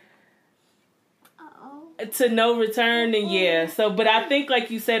where to no return, then yeah. So, but I think, like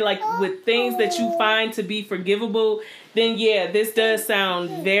you said, like with things that you find to be forgivable, then yeah, this does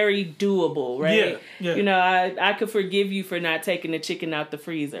sound very doable, right? Yeah. You know, I could forgive you for not taking the chicken out the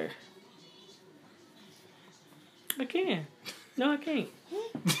freezer. I can. No, I can't.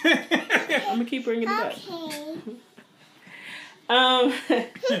 I'm gonna keep bringing it up.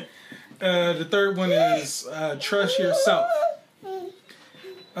 The third one is trust yourself.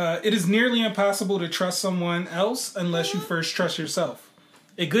 It is nearly impossible to trust someone else unless you first trust yourself.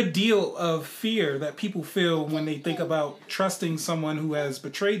 A good deal of fear that people feel when they think about trusting someone who has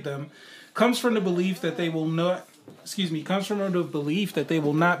betrayed them comes from the belief that they will not. Comes from the belief that they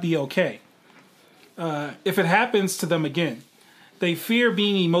will not be okay. If it happens to them again, they fear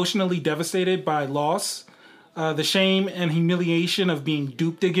being emotionally devastated by loss, the shame and humiliation of being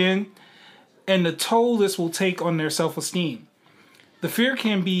duped again, and the toll this will take on their self-esteem. The fear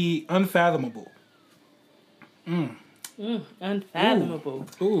can be unfathomable. Unfathomable.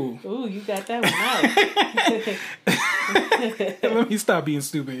 Ooh, you got that one out. Let me stop being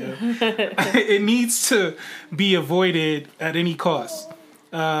stupid. Yeah. It needs to be avoided at any cost.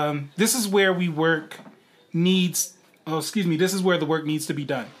 This is where the work needs to be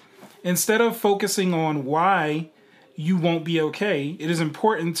done. Instead of focusing on why you won't be okay, it is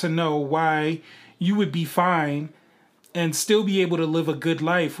important to know why you would be fine and still be able to live a good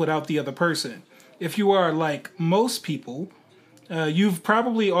life without the other person. If you are like most people, you've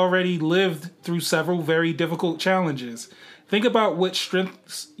probably already lived through several very difficult challenges. Think about what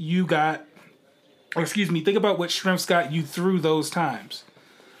strengths got you through those times.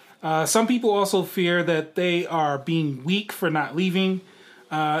 Some people also fear that they are being weak for not leaving.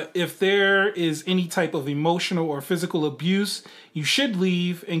 If there is any type of emotional or physical abuse, you should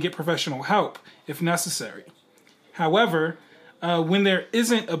leave and get professional help if necessary. However, when there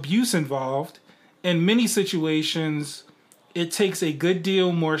isn't abuse involved, in many situations, it takes a good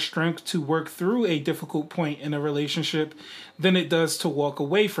deal more strength to work through a difficult point in a relationship than it does to walk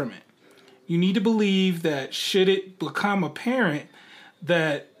away from it. You need to believe that should it become apparent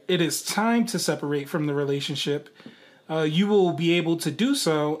that it is time to separate from the relationship, you will be able to do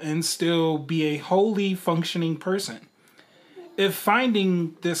so and still be a wholly functioning person. If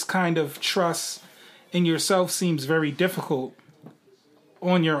finding this kind of trust in yourself seems very difficult,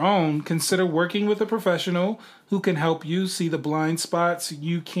 on your own, consider working with a professional who can help you see the blind spots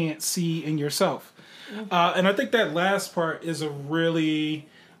you can't see in yourself. And I think that last part is a really,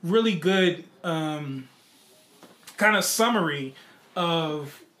 really good kind of summary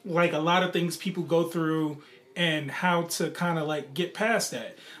of like a lot of things people go through and how to kind of like get past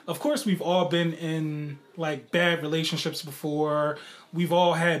that. Of course, we've all been in like bad relationships before. We've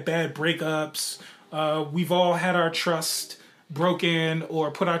all had bad breakups. We've all had our trust broken or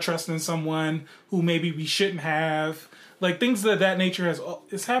put our trust in someone who maybe we shouldn't have. Like things of that nature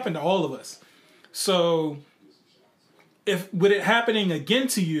it's happened to all of us. So if with it happening again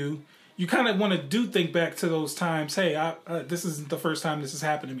to you, you kind of want to think back to those times. Hey, this isn't the first time this has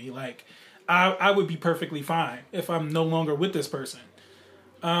happened to me. Like I would be perfectly fine if I'm no longer with this person.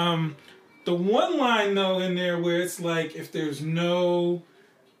 The one line though in there where it's like if there's no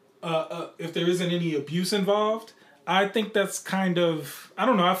if there isn't any abuse involved, I think that's kind of, I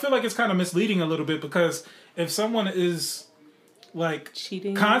don't know, I feel like it's kind of misleading a little bit, because if someone is like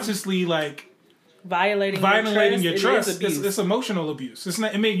cheating, consciously like violating your trust, it's emotional abuse. It's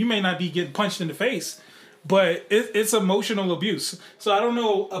not, you may not be getting punched in the face, but it's emotional abuse. So I don't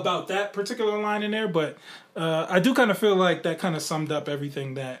know about that particular line in there, but I do kind of feel like that kind of summed up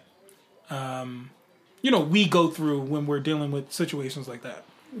everything that we go through when we're dealing with situations like that.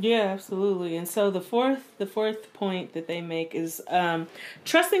 Yeah, absolutely. And so the fourth point that they make is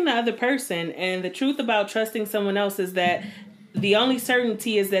trusting the other person. And the truth about trusting someone else is that the only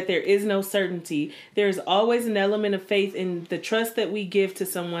certainty is that there is no certainty. There's always an element of faith in the trust that we give to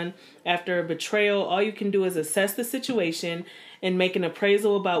someone after a betrayal. All you can do is assess the situation and make an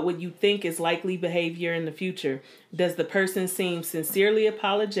appraisal about what you think is likely behavior in the future. Does the person seem sincerely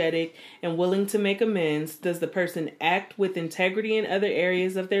apologetic and willing to make amends? Does the person act with integrity in other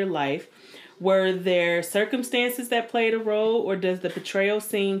areas of their life? Were there circumstances that played a role, or does the betrayal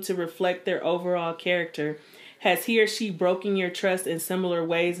seem to reflect their overall character? Has he or she broken your trust in similar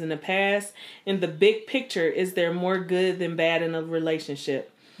ways in the past? In the big picture, is there more good than bad in a relationship?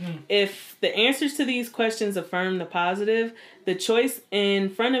 If the answers to these questions affirm the positive, the choice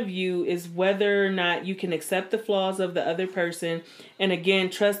in front of you is whether or not you can accept the flaws of the other person and again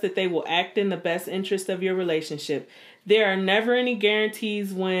trust that they will act in the best interest of your relationship. There are never any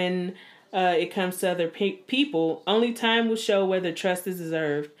guarantees when it comes to other people. Only time will show whether trust is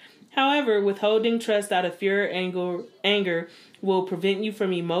deserved. However, withholding trust out of fear or anger will prevent you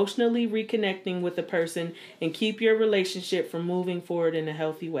from emotionally reconnecting with the person and keep your relationship from moving forward in a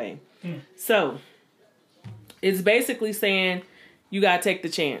healthy way. So, it's basically saying you gotta take the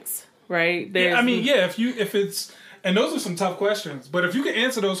chance, right? If it's, and those are some tough questions, but if you can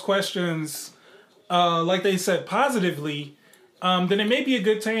answer those questions, like they said, positively, then it may be a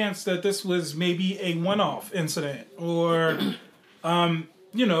good chance that this was maybe a one-off incident, or,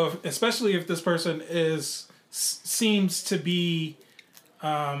 especially if this person seems to be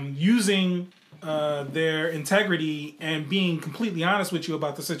using their integrity and being completely honest with you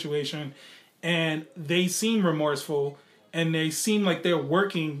about the situation, and they seem remorseful and they seem like they're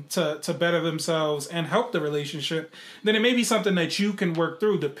working to better themselves and help the relationship, then it may be something that you can work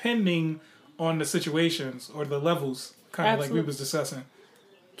through depending on the situations or the levels, kind of like we was discussing.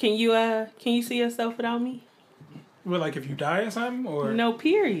 Can you see yourself without me? Well, like if you die or something, or no,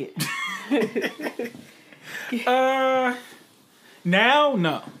 period. Now,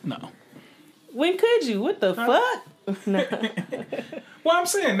 no. When could you? What the fuck? No. Well, I'm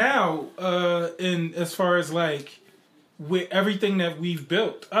saying now, in as far as like with everything that we've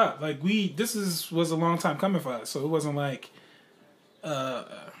built up, like this was a long time coming for us, so it wasn't like, if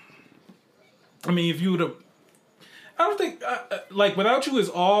you would have, I don't think like Without You is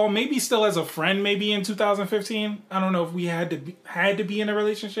all, maybe still as a friend, maybe in 2015. I don't know if we had to be in a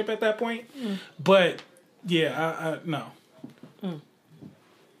relationship at that point, but yeah, no.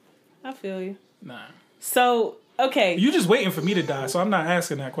 I feel you. Nah. So, okay. You just waiting for me to die, so I'm not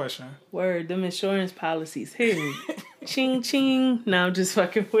asking that question. Word, them insurance policies hidden. Ching ching. No, I'm just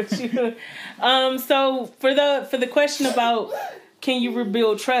fucking with you. So for the question about can you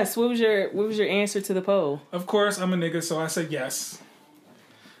rebuild trust, what was your answer to the poll? Of course, I'm a nigga, so I said yes.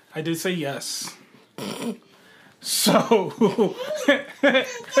 I did say yes. So I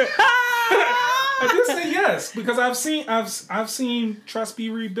did say yes because I've seen trust be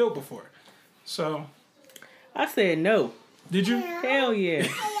rebuilt before. So I said no. Did you? Hell yeah.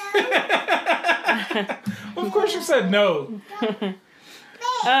 Of course you said no.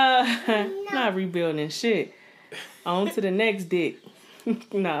 Not rebuilding shit. On to the next dick.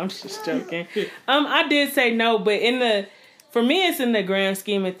 No, I'm just joking. I did say no, but for me, it's in the grand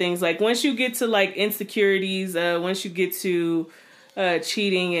scheme of things. Like once you get to like insecurities, once you get to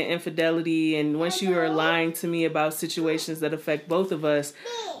cheating and infidelity, and once you are lying to me about situations that affect both of us,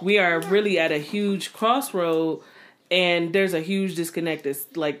 we are really at a huge crossroad, and there's a huge disconnect that's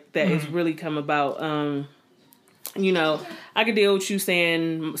that has really come about. You know, I could deal with you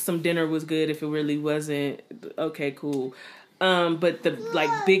saying some dinner was good if it really wasn't. Okay, cool. But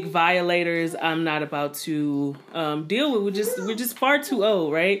the big violators, I'm not about to deal with. We're just far too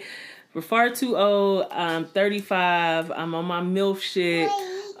old, right? We're far too old. I'm 35. I'm on my MILF shit.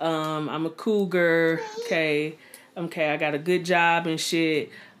 I'm a cougar. Okay. I got a good job and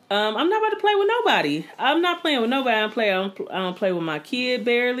shit. I'm not about to play with nobody. I'm not playing with nobody. I don't play with my kid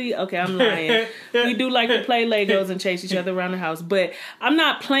barely. Okay, I'm lying. We do like to play Legos and chase each other around the house, but I'm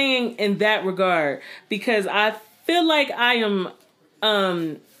not playing in that regard because I feel like I am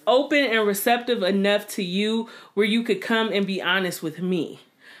open and receptive enough to you where you could come and be honest with me.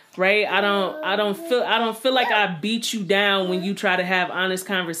 Right? I don't feel like I beat you down when you try to have honest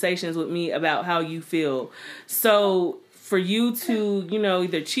conversations with me about how you feel. So for you to,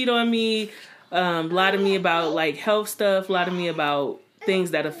 either cheat on me, lie to me about health stuff, lie to me about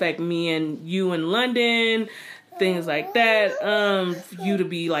things that affect me and you in London, things like that, you to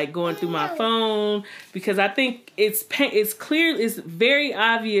be going through my phone, because I think it's clear, it's very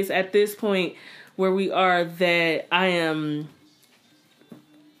obvious at this point where we are that I am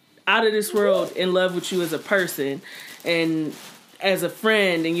out of this world in love with you as a person and as a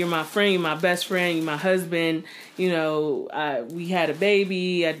friend, and you're my friend, you're my best friend, you're my husband. We had a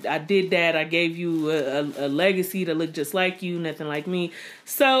baby. I did that. I gave you a legacy to look just like you, nothing like me.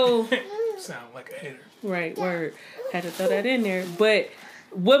 So sound like a hater. Right, word. Had to throw that in there. But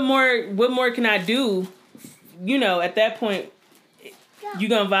what more can I do? At that point, you're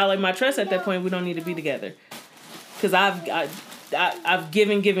gonna violate my trust. At that point, we don't need to be together. Because I've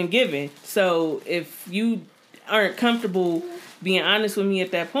given. So if you aren't comfortable being honest with me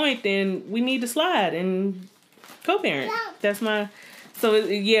at that point, then we need to slide and co-parent. That's my... So,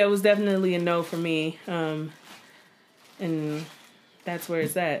 it was definitely a no for me. And that's where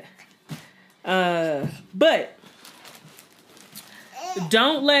it's at. But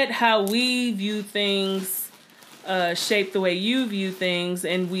don't let how we view things shape the way you view things.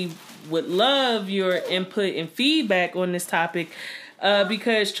 And we would love your input and feedback on this topic,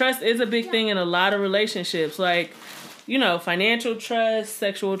 because trust is a big thing in a lot of relationships. Financial trust,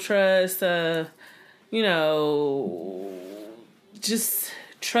 sexual trust, just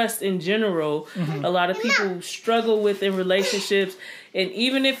trust in general. Mm-hmm. A lot of people struggle with in relationships, and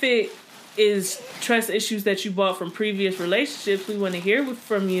even if it is trust issues that you bought from previous relationships, we want to hear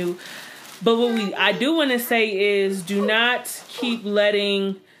from you. But what I do want to say is, do not keep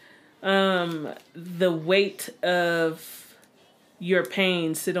letting the weight of your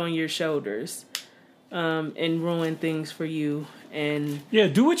pain sit on your shoulders and ruin things for you. And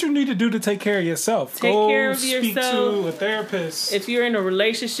do what you need to do to take care of yourself. Take care of yourself. Speak to a therapist. If you're in a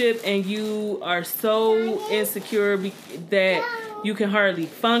relationship and you are so insecure that you can hardly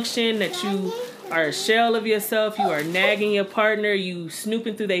function, that you are a shell of yourself, you are nagging your partner, you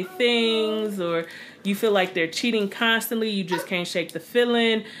snooping through their things, or you feel like they're cheating constantly, you just can't shake the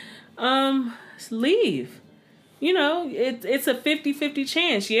feeling, leave. It's a 50-50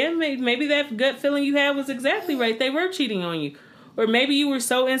 chance. Maybe that gut feeling you had was exactly right. They were cheating on you. Or maybe you were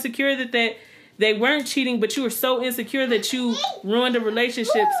so insecure that they weren't cheating, but you were so insecure that you ruined a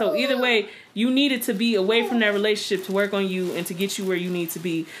relationship. So either way, you needed to be away from that relationship to work on you and to get you where you need to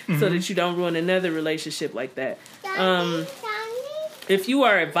be, so that you don't ruin another relationship like that. If you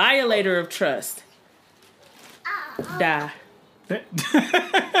are a violator of trust, die.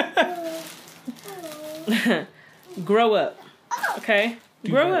 Grow up. Okay?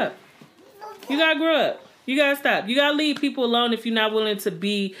 Grow up. You gotta grow up. You gotta stop. You gotta leave people alone if you're not willing to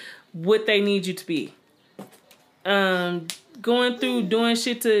be what they need you to be. Going through doing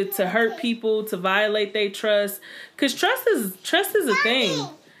shit to hurt people, to violate their trust. Because trust is a thing.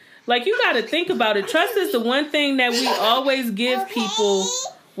 You gotta think about it. Trust is the one thing that we always give people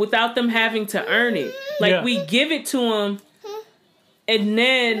without them having to earn it. We give it to them, and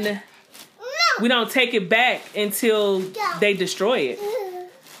then we don't take it back until they destroy it.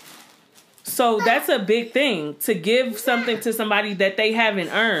 So that's a big thing, to give something to somebody that they haven't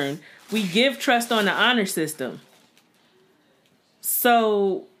earned. We give trust on the honor system.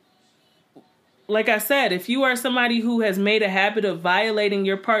 So, like I said, if you are somebody who has made a habit of violating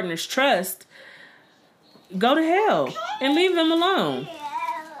your partner's trust, go to hell and leave them alone.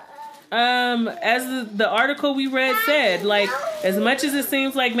 As the article we read said, as much as it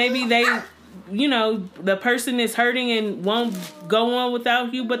seems like maybe they... the person is hurting and won't go on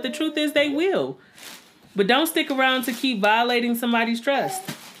without you, but the truth is they will. But don't stick around to keep violating somebody's trust.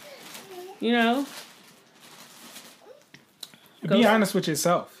 You know? Be honest with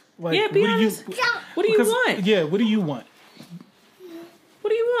yourself. Like, yeah, be honest. What do you want? Yeah, what do you want? What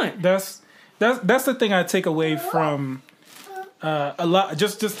do you want? That's the thing I take away from a lot.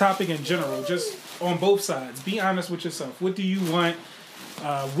 Just this topic in general, just on both sides. Be honest with yourself. What do you want?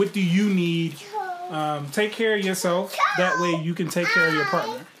 What do you need? Take care of yourself. That way you can take care of your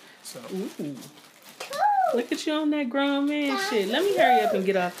partner. So. Ooh. Look at you on that grown man shit. Let me hurry up and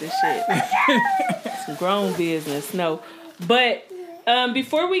get off this shit. Some grown business. No. But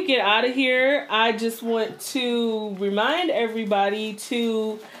before we get out of here, I just want to remind everybody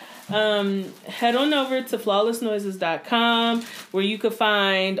to head on over to flawlessnoises.com where you can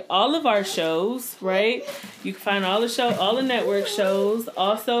find all of our shows, right? You can find all the network shows.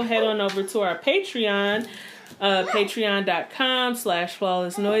 Also, head on over to our Patreon,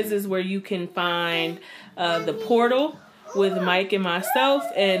 patreon.com/flawlessnoises, where you can find the portal with Mike and myself.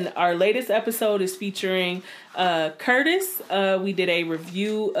 And our latest episode is featuring Curtis. We did a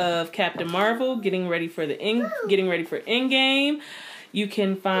review of Captain Marvel, getting ready for Endgame. You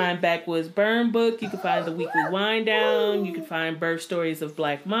can find Backwoods Burn Book. You can find the Weekly Wind Down. You can find Birth Stories of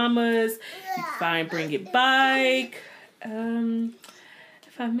Black Mamas. You can find Bring It Bike.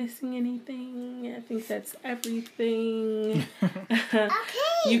 If I'm missing anything, I think that's everything.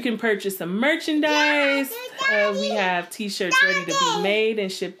 You can purchase some merchandise. We have t-shirts ready to be made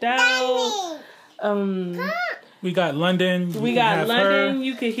and shipped out. We got London. We got London. Her.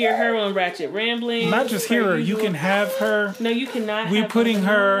 You can hear her on Ratchet Rambling. Not just hear her. You can have her. No, you cannot. We're putting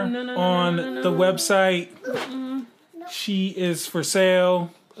her on the website. She is for sale.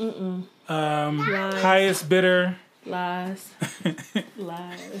 Highest bidder. Lies.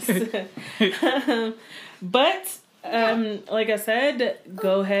 But like I said,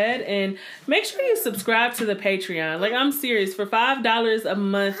 go ahead and make sure you subscribe to the Patreon. Like, I'm serious. For $5 a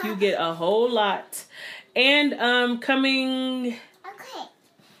month, you get a whole lot. And coming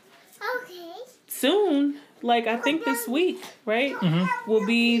soon, like I think this week, right? We'll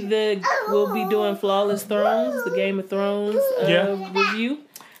be doing Flawless Thrones, the Game of Thrones review,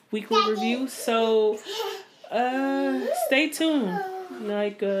 weekly review. So stay tuned.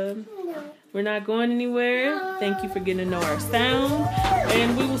 Like we're not going anywhere. Thank you for getting to know our sound,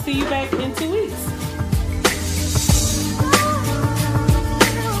 and we will see you back in 2 weeks.